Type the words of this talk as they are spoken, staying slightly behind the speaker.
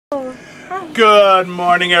Good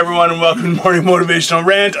morning, everyone, and welcome to Morning Motivational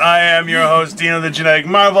Rant. I am your host, Dino the Genetic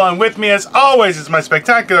Marvel, and with me, as always, is my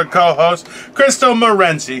spectacular co-host, Crystal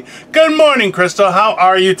Morenzi. Good morning, Crystal. How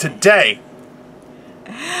are you today?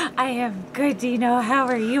 I am good, Dino. How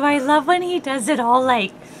are you? I love when he does it all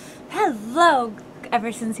like, hello.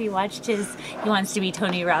 Ever since he watched he wants to be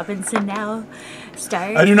Tony Robinson now.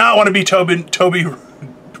 I do not want to be Tony Robbins.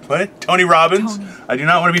 Tony. I do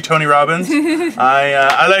not want to be Tony Robbins.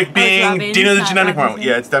 I like being Robbins, Dino the Genetic Marvel. Robinson.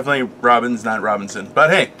 Yeah, it's definitely Robbins, not Robinson. But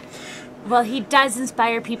hey. Well, he does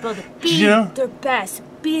inspire people to be their best.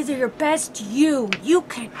 Be your best you. You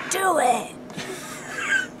can do it.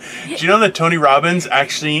 Do you know that Tony Robbins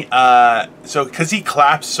actually, because he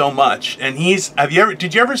claps so much, and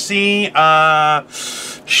did you ever see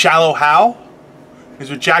Shallow Hal? It was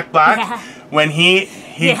with Jack Black. Yeah. When he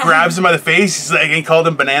grabs him by the face, he's like, he called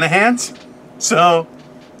him banana hands. So,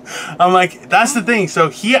 I'm like, that's the thing. So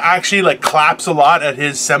he actually like claps a lot at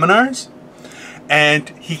his seminars, and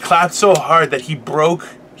he clapped so hard that he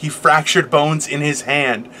fractured bones in his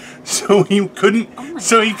hand. So he couldn't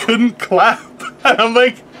clap. And I'm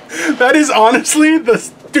like, that is honestly the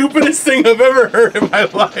stupidest thing I've ever heard in my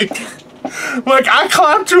life. Like, I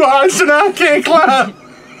clapped too hard, so now I can't clap.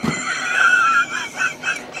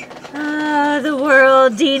 The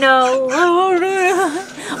world, Dino.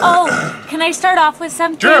 Oh, can I start off with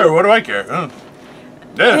something? Sure, what do I care? Oh.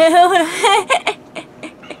 Yeah.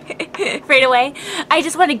 Right away. I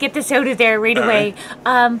just want to get this out of there right away.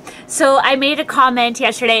 So I made a comment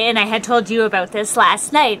yesterday, and I had told you about this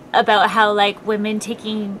last night, about how like women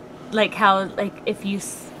taking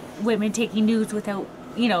women taking nudes without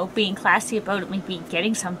being classy about it, maybe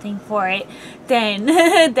getting something for it, then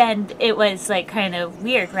it was like kind of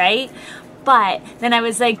weird, right? But then I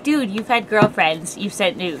was like, dude, you've had girlfriends, you've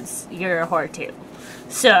sent nudes, you're a whore too.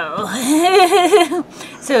 So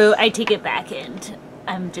so I take it back, and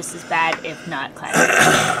I'm just as bad, if not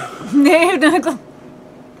classier.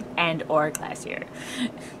 And or classier.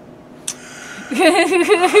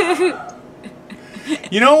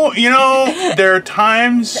 You know, there are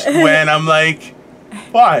times when I'm like,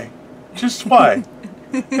 why? Just why?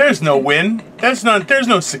 There's no win. There's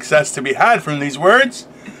no success to be had from these words.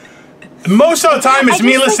 Most of the time, it's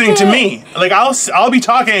me listening to me. Like, I'll be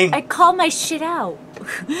talking. I call my shit out.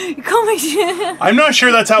 You call my shit. I'm not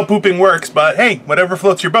sure that's how pooping works, but hey, whatever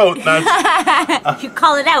floats your boat. You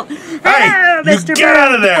call it out. Hey, you get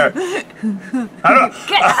out of there.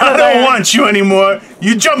 I don't want you anymore.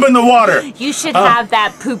 You jump in the water. You should have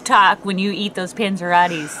that poop talk when you eat those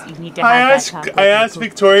panzerottis. You need to have that talk. I asked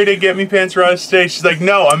Victoria to get me panzerottis today. She's like,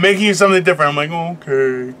 no, I'm making you something different. I'm like,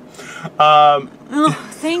 okay. Oh,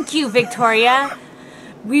 thank you, Victoria.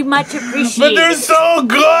 We much appreciate But they're so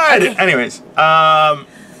good! Okay. Anyways, I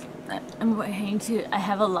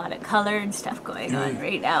have a lot of color and stuff going on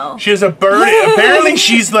right now. she has a bird. Apparently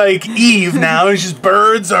she's like Eve now. It's just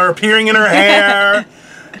birds are appearing in her hair.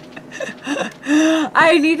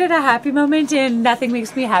 I needed a happy moment, and nothing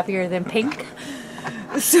makes me happier than pink.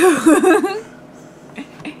 So...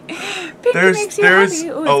 There's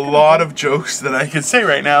a lot of jokes that I could say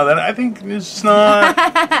right now that I think is not...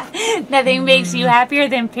 Nothing makes you happier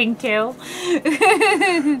than pink too.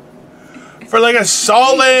 For like a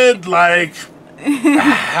solid, like,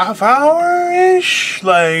 half hour-ish,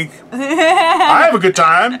 like, I have a good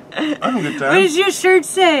time. What does your shirt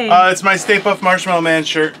say? It's my Stay Puft Marshmallow Man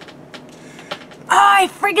shirt. Oh, I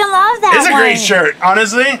freaking love that It's a great shirt,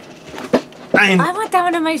 honestly. I want that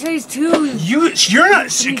one in my size too. You're not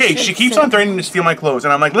okay. She keeps on threatening to steal my clothes,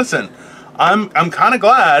 and I'm like, listen, I'm kind of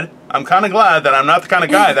glad that I'm not the kind of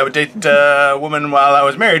guy that would date a woman while I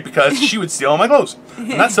was married, because she would steal all my clothes,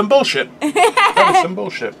 and that's some bullshit. That is some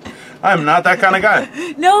bullshit. I'm not that kind of guy.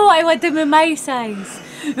 No, I want them in my size.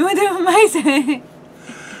 I want them in my size.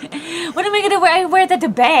 What am I gonna wear? I wear that to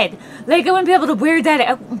bed. Like, I wouldn't be able to wear that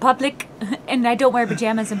out in public, and I don't wear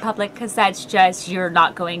pajamas in public, because that's just, you're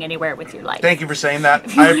not going anywhere with your life. Thank you for saying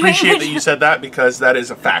that. I appreciate that you said that, because that is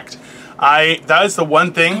a fact. That is the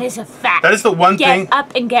one thing. That is a fact. That is the one thing. Get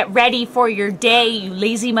up and get ready for your day, you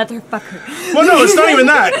lazy motherfucker. Well, no, it's not even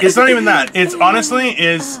that. It's not even that. It's honestly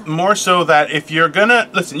is more so that if you're gonna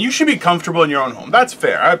listen, you should be comfortable in your own home. That's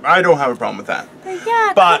fair. I don't have a problem with that.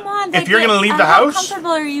 Yeah, but come on. if you're gonna leave the house, how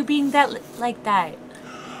comfortable are you being like that?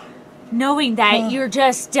 Knowing that you're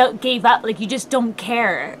just gave up, like you just don't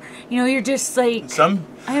care. You're just like some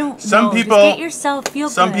people just get yourself feel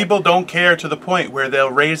some good. people don't care to the point where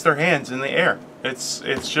they'll raise their hands in the air. Put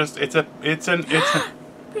your hands up, don't care.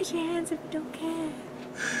 Put your hands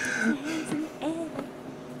in the air.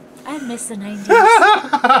 I miss the 90s.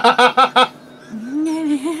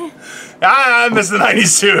 I miss the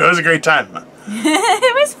 90s too. It was a great time.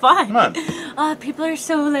 It was fun. Come on. People are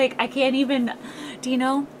so like, I can't even, do you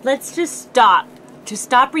know, let's just stop. Just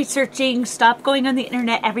stop researching, stop going on the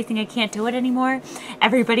internet, everything. I can't do it anymore.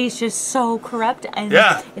 Everybody's just so corrupt, and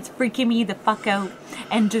it's freaking me the fuck out.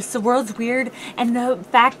 And just the world's weird, and the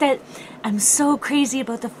fact that I'm so crazy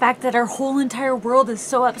about the fact that our whole entire world is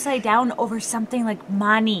so upside down over something like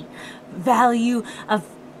money, value of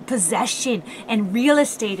possession, and real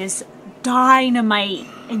estate is dynamite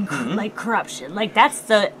and like corruption. Like that's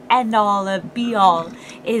the end all, the be all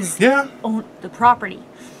is own the property.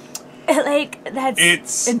 Like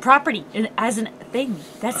that's in property as a thing.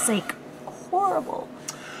 That's like horrible.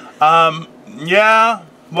 Yeah.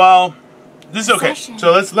 Well, this is okay.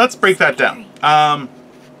 So let's break that down. I'm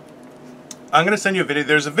gonna send you a video.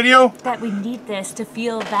 There's a video that we need this to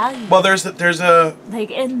feel valued. Well, there's a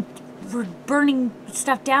like, and we're burning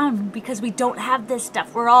stuff down because we don't have this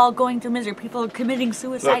stuff. We're all going through misery. People are committing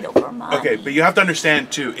suicide over money. Okay, but you have to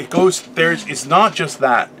understand too. It's not just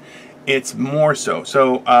that. It's more so.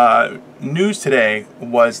 So, news today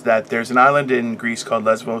was that there's an island in Greece called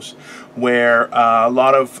Lesbos where a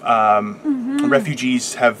lot of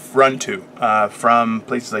refugees have run to from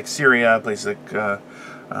places like Syria, places like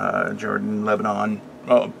Jordan, Lebanon,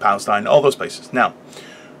 Palestine, all those places. Now,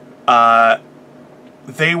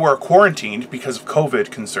 they were quarantined because of COVID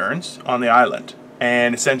concerns on the island.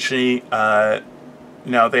 And essentially,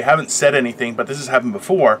 now, they haven't said anything, but this has happened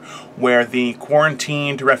before, where the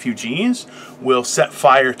quarantined refugees will set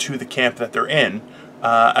fire to the camp that they're in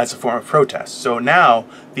as a form of protest. So now,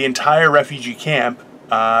 the entire refugee camp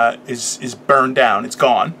is burned down. It's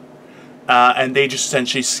gone. And they just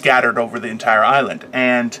essentially scattered over the entire island.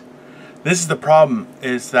 And this is the problem,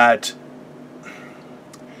 is that,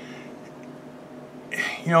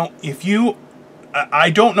 you know, if you... I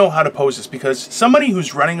don't know how to pose this, because somebody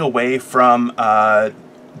who's running away from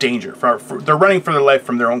danger, they're running for their life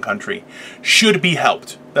from their own country, should be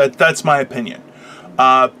helped. That's my opinion.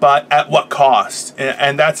 But at what cost?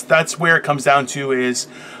 And that's where it comes down to, is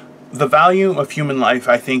the value of human life,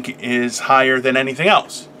 I think, is higher than anything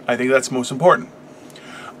else. I think that's most important.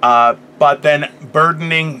 But then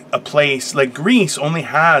burdening a place like Greece only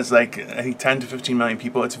has like, I think, 10 to 15 million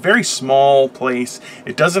people. It's a very small place.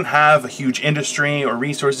 It doesn't have a huge industry or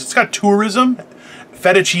resources. It's got tourism,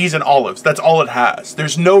 feta cheese, and olives. That's all it has.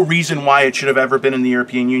 There's no reason why it should have ever been in the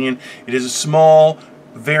European Union. It is a small,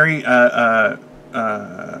 very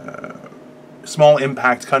small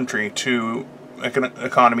impact country to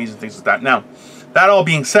economies and things like that. Now, that all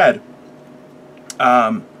being said,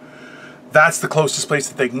 that's the closest place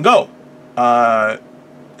that they can go.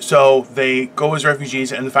 So they go as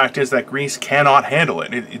refugees, and the fact is that Greece cannot handle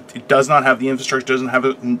it. It does not have the infrastructure, doesn't have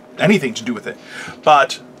anything to do with it.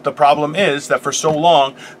 But the problem is that for so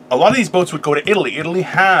long, a lot of these boats would go to Italy. Italy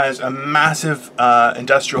has a massive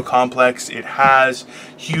industrial complex. It has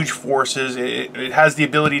huge forces. It has the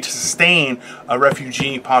ability to sustain a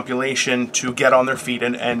refugee population to get on their feet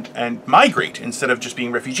and migrate instead of just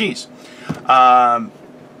being refugees.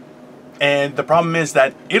 And the problem is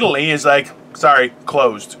that Italy is like, sorry,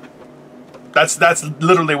 closed. That's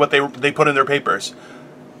literally what they put in their papers.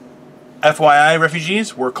 FYI,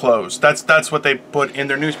 refugees were closed. That's what they put in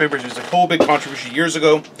their newspapers. There's a whole big controversy years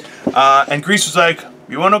ago. And Greece was like,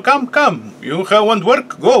 you want to come. You want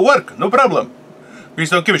work? Go work. No problem.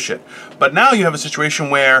 Greece don't give a shit. But now you have a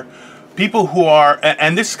situation where people who are,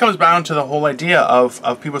 and this comes down to the whole idea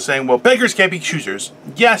of people saying, well, beggars can't be choosers.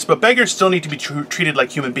 Yes, but beggars still need to be treated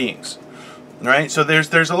like human beings. Right? So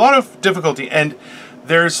there's a lot of difficulty, and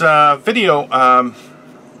there's a video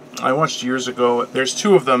I watched years ago. There's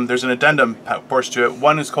two of them. There's an addendum portion to it.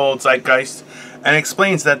 One is called Zeitgeist, and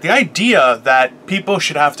explains that the idea that people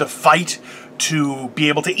should have to fight to be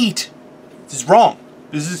able to eat is wrong.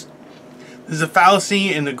 This is a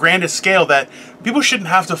fallacy in the grandest scale, that people shouldn't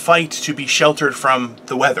have to fight to be sheltered from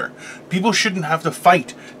the weather. People shouldn't have to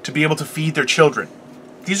fight to be able to feed their children.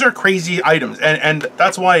 These are crazy items, and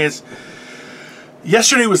that's why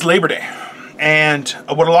yesterday was Labor Day, and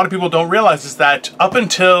what a lot of people don't realize is that up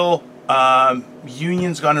until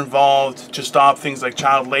unions got involved to stop things like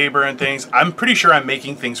child labor and things, I'm pretty sure I'm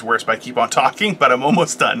making things worse by keep on talking, but I'm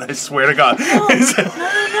almost done. I swear to God.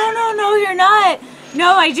 No, you're not.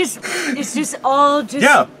 No, it's just all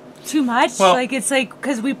just too much. Well, like, it's like,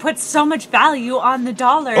 because we put so much value on the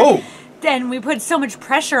dollar then we put so much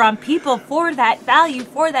pressure on people for that value,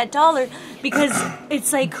 for that dollar, because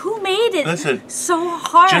it's like, who made it so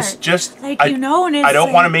hard? Just like, you know, and it's I don't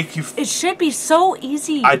like, want to make you. It should be so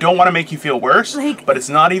easy. I don't want to make you feel worse, like, but it's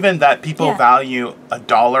not even that people value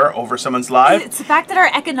 $1 over someone's life. It's the fact that our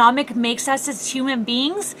economic makes us as human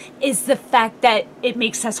beings is the fact that it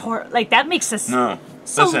makes us like that makes us. No,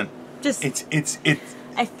 so listen. Just it's.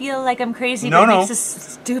 I feel like I'm crazy, no, but it makes us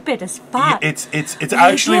stupid as fuck. It's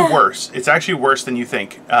actually worse. It's actually worse than you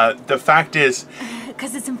think. The fact is,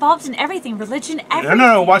 because it's involved in everything, religion, everything.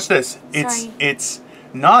 No. Watch this. Sorry. It's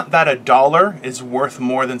not that $1 is worth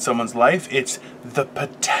more than someone's life. It's the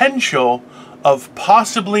potential of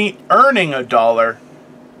possibly earning $1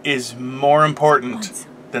 is more important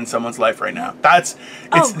than someone's life right now. It's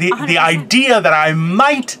the idea that I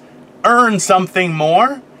might earn something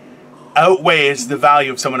more outweighs the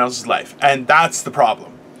value of someone else's life, and that's the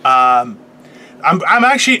problem. I'm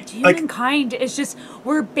actually humankind is just,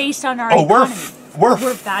 we're based on our economy.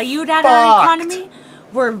 We're valued at our economy.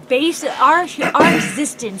 We're based, our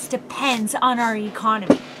existence depends on our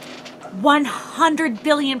economy. 100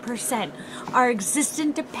 billion%. Our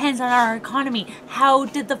existence depends on our economy. How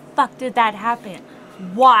did the fuck did that happen?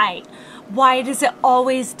 Why? Why does it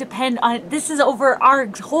always depend on, this is over our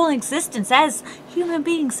whole existence as human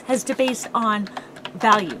beings has to based on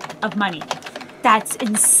value of money. That's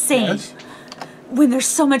insane. Yes. When there's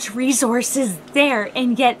so much resources there,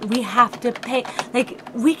 and yet we have to pay. Like,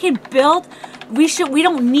 we can build, we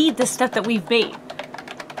don't need the stuff that we've made.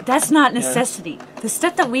 That's not necessity. The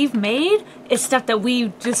stuff that we've made is stuff that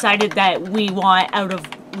we decided that we want out of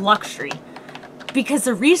luxury. Because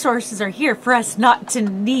the resources are here for us not to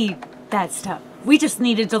need that stuff. We just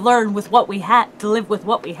needed to learn with what we had, to live with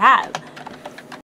what we have.